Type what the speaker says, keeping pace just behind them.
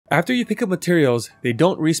After you pick up materials, they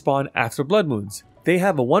don't respawn after blood moons. They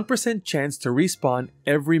have a 1% chance to respawn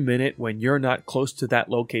every minute when you're not close to that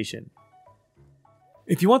location.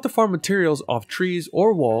 If you want to farm materials off trees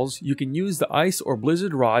or walls, you can use the ice or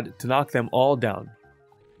blizzard rod to knock them all down.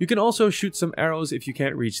 You can also shoot some arrows if you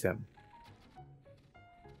can't reach them.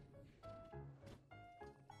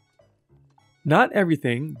 Not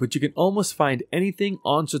everything, but you can almost find anything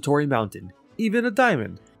on Satori Mountain, even a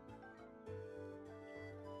diamond.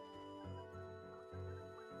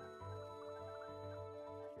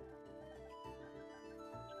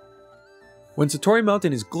 When Satori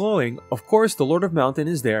Mountain is glowing, of course the Lord of Mountain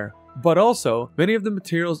is there, but also many of the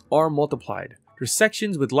materials are multiplied. There's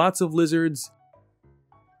sections with lots of lizards,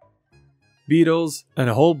 beetles, and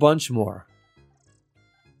a whole bunch more.